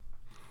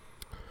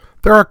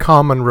They're a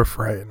common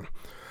refrain.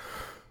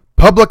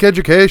 Public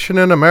education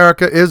in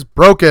America is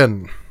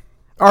broken.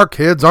 Our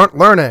kids aren't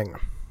learning.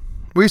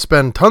 We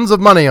spend tons of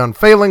money on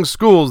failing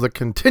schools that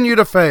continue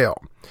to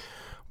fail.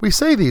 We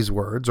say these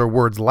words, or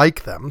words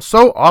like them,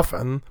 so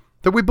often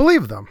that we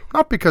believe them,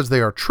 not because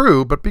they are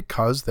true, but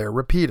because they're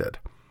repeated.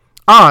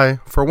 I,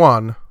 for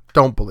one,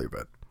 don't believe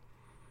it.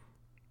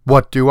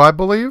 What do I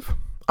believe?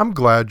 I'm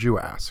glad you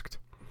asked.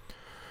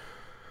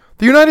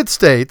 The United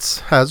States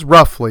has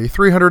roughly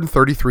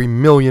 333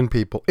 million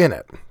people in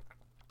it.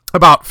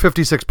 About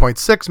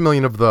 56.6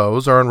 million of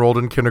those are enrolled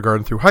in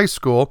kindergarten through high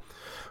school,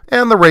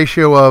 and the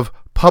ratio of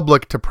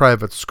public to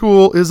private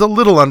school is a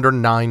little under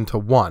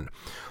 9-1.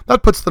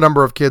 That puts the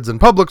number of kids in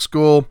public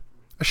school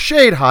a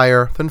shade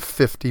higher than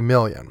 50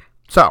 million.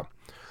 So,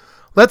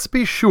 let's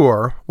be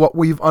sure what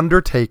we've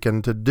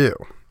undertaken to do.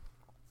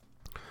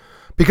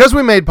 Because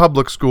we made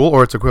public school,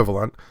 or its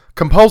equivalent,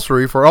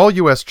 compulsory for all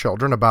U.S.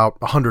 children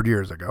about 100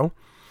 years ago,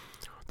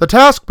 the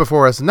task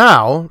before us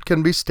now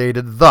can be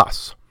stated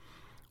thus.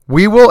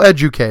 We will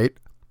educate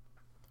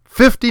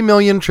 50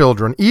 million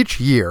children each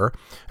year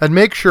and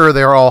make sure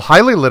they are all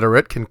highly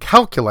literate, can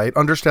calculate,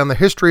 understand the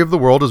history of the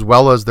world as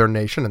well as their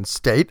nation and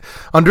state,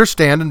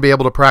 understand and be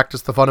able to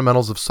practice the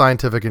fundamentals of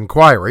scientific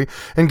inquiry,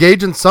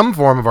 engage in some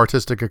form of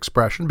artistic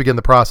expression, begin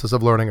the process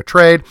of learning a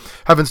trade,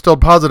 have instilled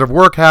positive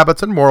work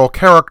habits and moral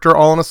character,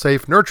 all in a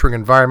safe, nurturing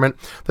environment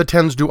that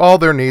tends to all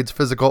their needs,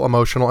 physical,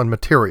 emotional, and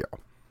material.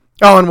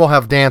 Oh, and we'll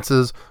have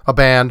dances, a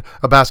band,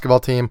 a basketball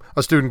team,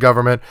 a student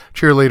government,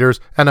 cheerleaders,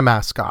 and a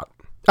mascot.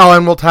 Oh,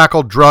 and we'll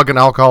tackle drug and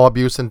alcohol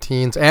abuse in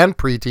teens and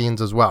preteens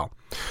as well.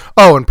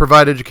 Oh, and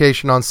provide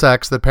education on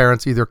sex that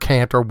parents either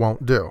can't or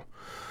won't do.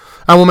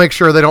 And we'll make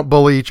sure they don't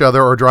bully each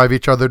other or drive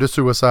each other to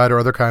suicide or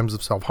other kinds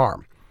of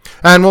self-harm.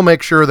 And we'll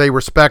make sure they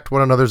respect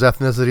one another's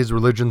ethnicities,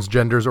 religions,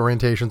 genders,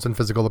 orientations, and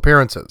physical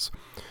appearances.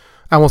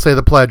 And we'll say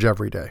the pledge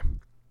every day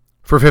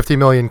for 50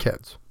 million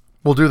kids.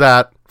 We'll do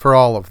that for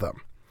all of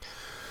them.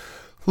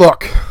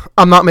 Look,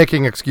 I'm not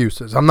making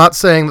excuses. I'm not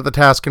saying that the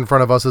task in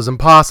front of us is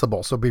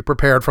impossible, so be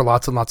prepared for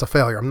lots and lots of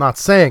failure. I'm not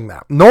saying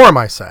that. Nor am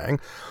I saying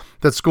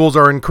that schools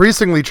are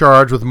increasingly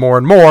charged with more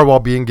and more while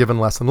being given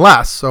less and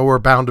less, so we're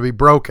bound to be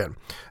broken.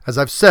 As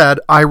I've said,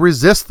 I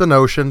resist the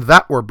notion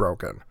that we're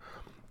broken.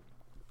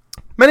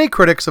 Many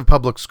critics of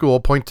public school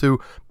point to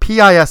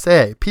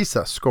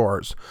PISA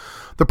scores,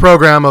 the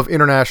Program of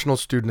International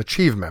Student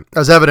Achievement,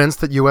 as evidence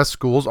that U.S.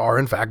 schools are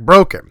in fact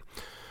broken.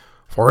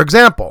 For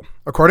example,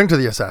 according to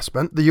the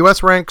assessment, the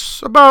U.S.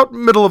 ranks about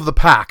middle of the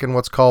pack in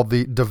what's called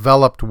the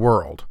developed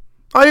world.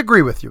 I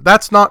agree with you.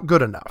 That's not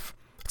good enough.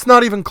 It's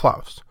not even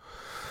close.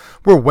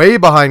 We're way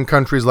behind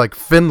countries like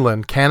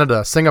Finland,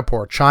 Canada,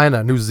 Singapore,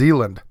 China, New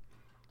Zealand.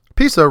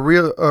 PISA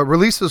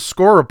releases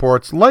score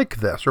reports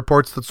like this,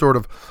 reports that sort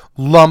of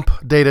lump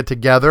data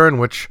together, and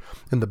which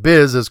in the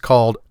biz is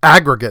called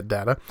aggregate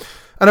data.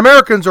 And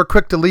Americans are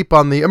quick to leap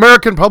on the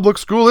American public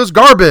school is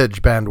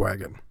garbage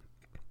bandwagon.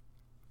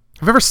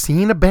 Have you ever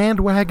seen a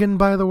bandwagon,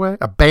 by the way?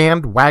 A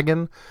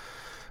bandwagon?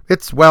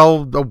 It's,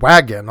 well, a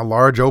wagon, a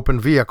large open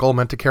vehicle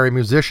meant to carry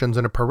musicians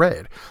in a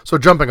parade. So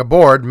jumping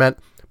aboard meant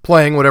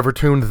playing whatever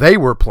tune they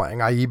were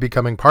playing, i.e.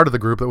 becoming part of the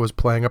group that was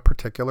playing a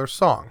particular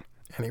song.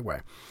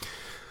 Anyway,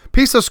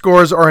 PISA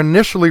scores are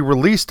initially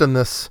released in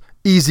this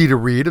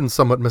easy-to-read and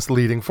somewhat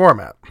misleading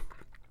format.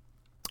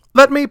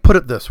 Let me put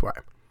it this way.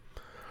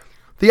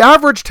 The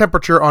average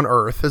temperature on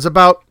Earth is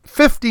about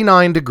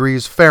 59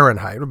 degrees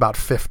Fahrenheit, about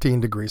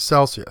 15 degrees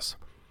Celsius.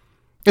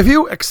 If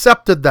you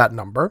accepted that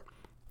number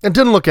and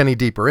didn't look any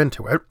deeper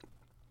into it,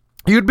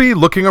 you'd be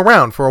looking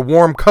around for a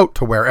warm coat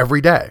to wear every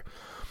day.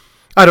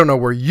 I don't know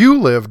where you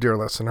live, dear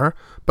listener,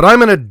 but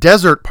I'm in a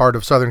desert part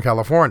of Southern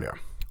California.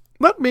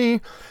 Let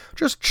me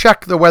just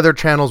check the Weather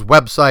Channel's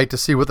website to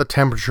see what the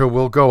temperature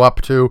will go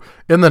up to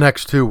in the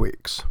next 2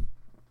 weeks.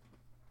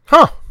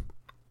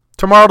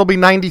 Tomorrow it'll be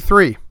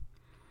 93.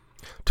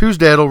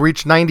 Tuesday it'll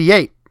reach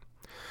 98.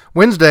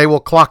 Wednesday will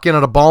clock in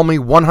at a balmy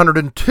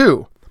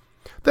 102.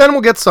 Then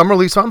we'll get some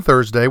release on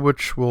Thursday,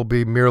 which will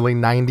be merely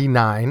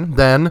 99.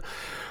 Then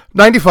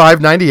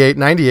 95, 98,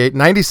 98,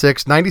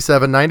 96,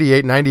 97,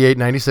 98, 98,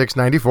 96,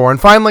 94,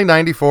 and finally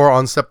 94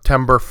 on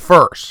September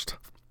 1st.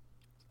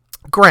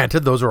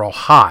 Granted, those are all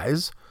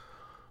highs.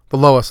 The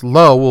lowest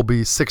low will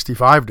be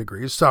 65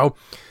 degrees. So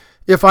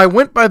if I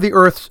went by the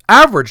Earth's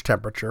average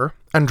temperature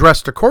and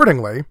dressed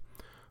accordingly,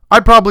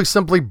 I'd probably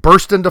simply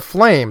burst into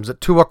flames at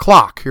 2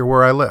 o'clock here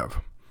where I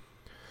live.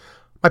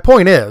 My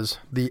point is,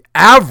 the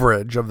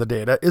average of the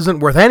data isn't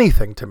worth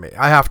anything to me.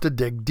 I have to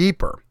dig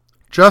deeper,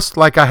 just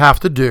like I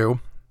have to do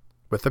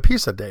with the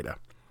PISA data.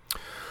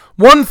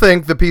 One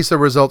thing the PISA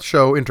results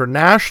show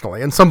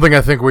internationally, and something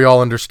I think we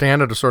all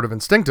understand at a sort of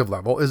instinctive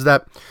level, is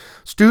that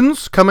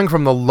students coming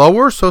from the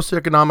lower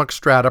socioeconomic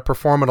strata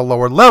perform at a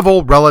lower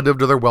level relative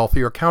to their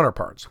wealthier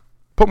counterparts.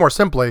 Put more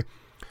simply,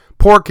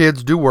 poor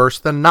kids do worse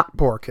than not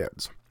poor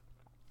kids.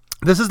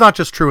 This is not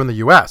just true in the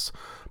U.S.,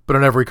 but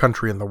in every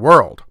country in the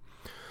world.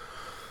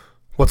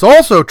 What's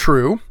also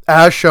true,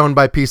 as shown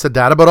by PISA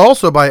data, but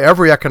also by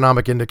every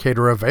economic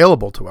indicator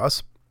available to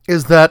us,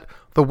 is that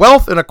The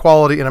wealth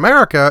inequality in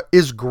America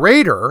is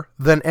greater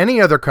than any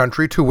other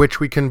country to which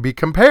we can be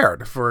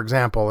compared. For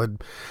example,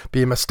 it'd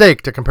be a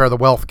mistake to compare the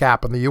wealth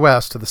gap in the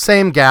U.S. to the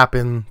same gap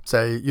in,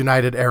 say,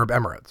 United Arab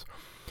Emirates.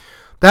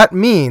 That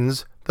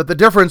means that the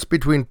difference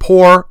between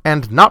poor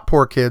and not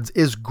poor kids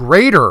is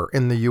greater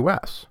in the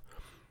U.S.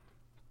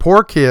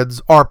 Poor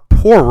kids are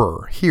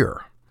poorer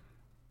here.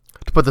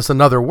 To put this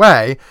another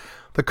way,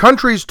 the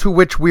countries to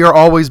which we are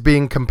always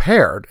being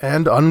compared,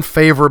 and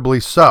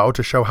unfavorably so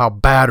to show how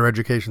bad our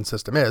education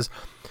system is,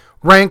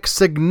 rank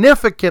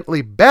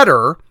significantly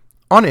better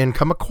on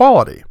income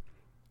equality.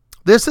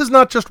 This is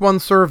not just one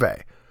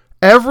survey.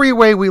 Every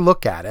way we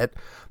look at it,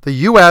 the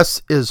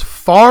U.S. is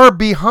far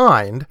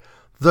behind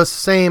the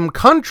same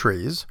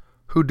countries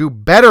who do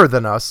better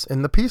than us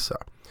in the PISA.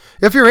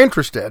 If you're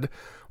interested,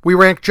 we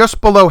rank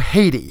just below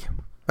Haiti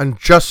and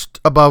just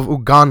above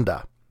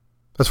Uganda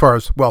as far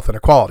as wealth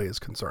inequality is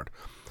concerned.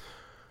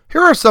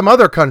 Here are some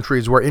other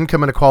countries where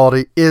income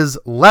inequality is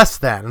less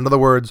than, in other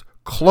words,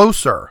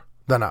 closer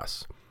than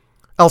us.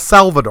 El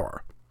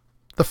Salvador,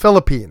 the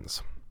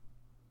Philippines,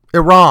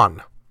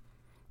 Iran,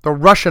 the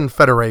Russian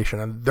Federation,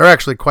 and they're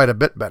actually quite a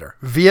bit better,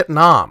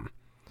 Vietnam,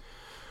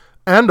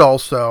 and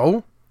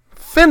also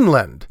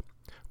Finland.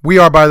 We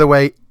are, by the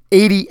way,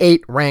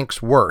 88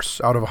 ranks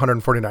worse out of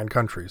 149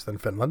 countries than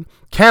Finland.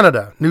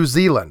 Canada, New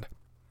Zealand.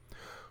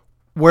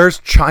 Where's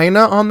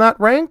China on that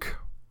rank?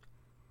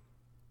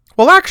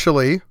 Well,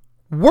 actually,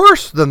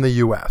 worse than the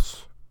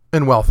U.S.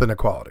 in wealth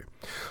inequality.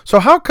 So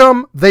how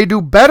come they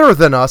do better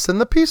than us in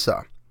the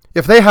PISA?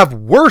 If they have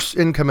worse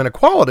income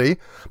inequality,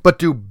 but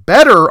do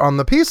better on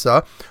the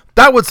PISA,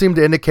 that would seem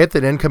to indicate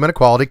that income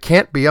inequality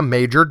can't be a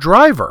major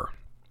driver.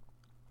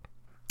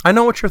 I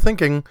know what you're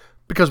thinking,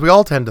 because we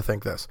all tend to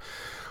think this.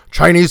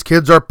 Chinese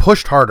kids are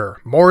pushed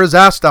harder. More is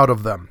asked out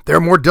of them.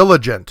 They're more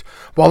diligent.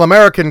 While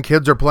American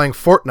kids are playing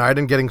Fortnite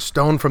and getting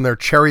stoned from their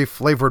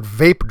cherry-flavored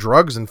vape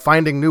drugs and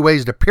finding new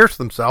ways to pierce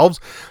themselves,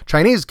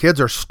 Chinese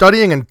kids are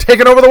studying and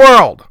taking over the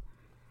world.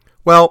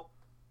 Well,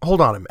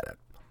 hold on a minute.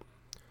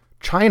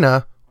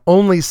 China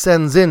only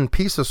sends in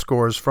PISA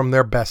scores from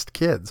their best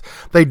kids.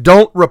 They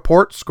don't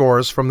report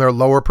scores from their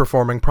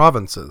lower-performing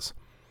provinces.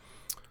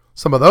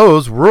 Some of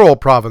those rural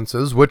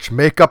provinces, which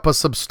make up a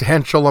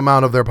substantial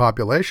amount of their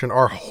population,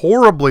 are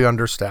horribly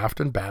understaffed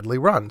and badly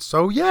run.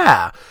 So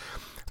yeah,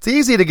 it's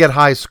easy to get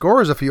high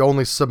scores if you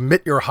only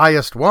submit your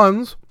highest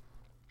ones.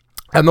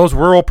 And those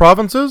rural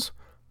provinces,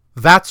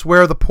 that's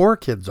where the poor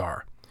kids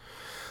are.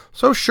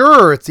 So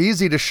sure, it's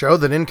easy to show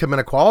that income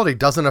inequality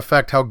doesn't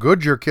affect how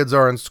good your kids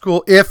are in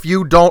school if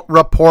you don't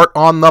report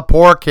on the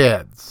poor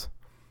kids.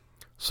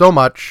 So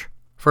much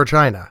for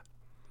China.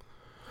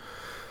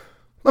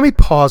 Let me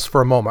pause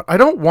for a moment. I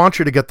don't want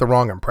you to get the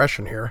wrong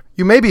impression here.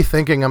 You may be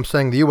thinking I'm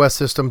saying the U.S.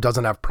 system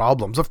doesn't have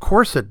problems. Of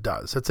course it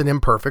does. It's an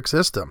imperfect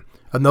system.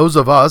 And those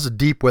of us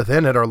deep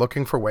within it are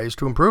looking for ways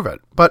to improve it.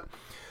 But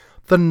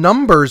the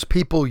numbers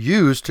people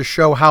use to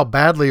show how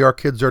badly our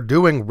kids are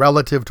doing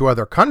relative to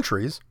other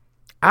countries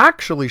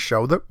actually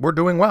show that we're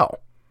doing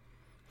well.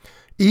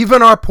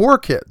 Even our poor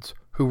kids,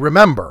 who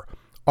remember,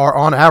 are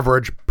on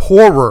average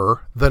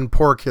poorer than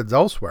poor kids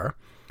elsewhere,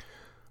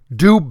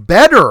 do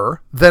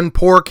better than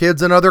poor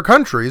kids in other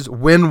countries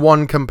when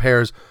one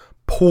compares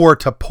poor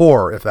to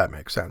poor, if that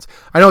makes sense.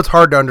 I know it's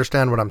hard to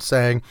understand what I'm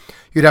saying.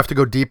 You'd have to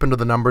go deep into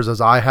the numbers as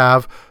I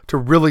have to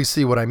really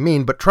see what I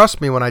mean. But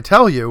trust me when I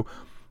tell you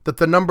that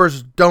the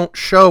numbers don't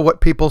show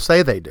what people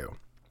say they do.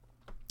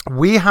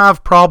 We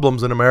have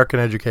problems in American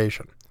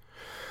education.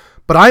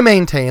 But I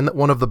maintain that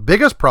one of the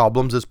biggest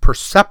problems is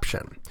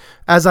perception.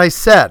 As I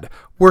said,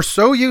 we're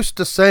so used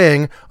to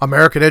saying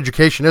American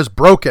education is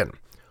broken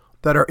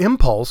that our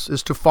impulse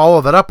is to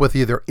follow that up with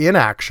either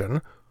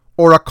inaction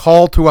or a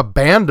call to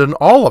abandon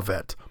all of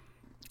it.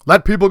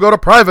 Let people go to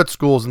private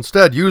schools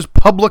instead. Use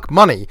public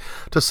money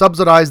to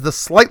subsidize the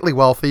slightly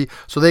wealthy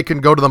so they can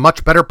go to the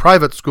much better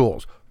private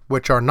schools,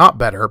 which are not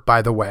better,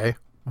 by the way,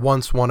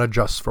 once one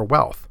adjusts for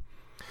wealth.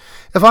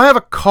 If I have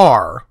a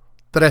car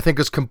that I think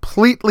is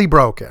completely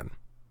broken,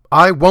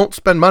 I won't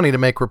spend money to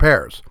make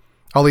repairs.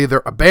 I'll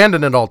either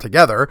abandon it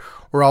altogether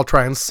or I'll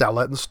try and sell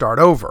it and start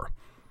over.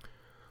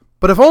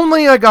 But if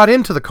only I got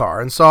into the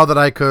car and saw that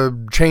I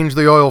could change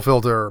the oil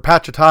filter,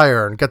 patch a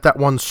tire, and get that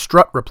one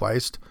strut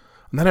replaced,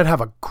 and then I'd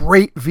have a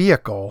great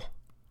vehicle.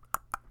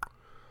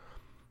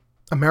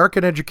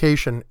 American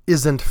education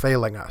isn't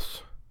failing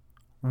us.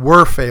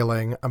 We're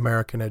failing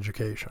American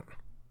education.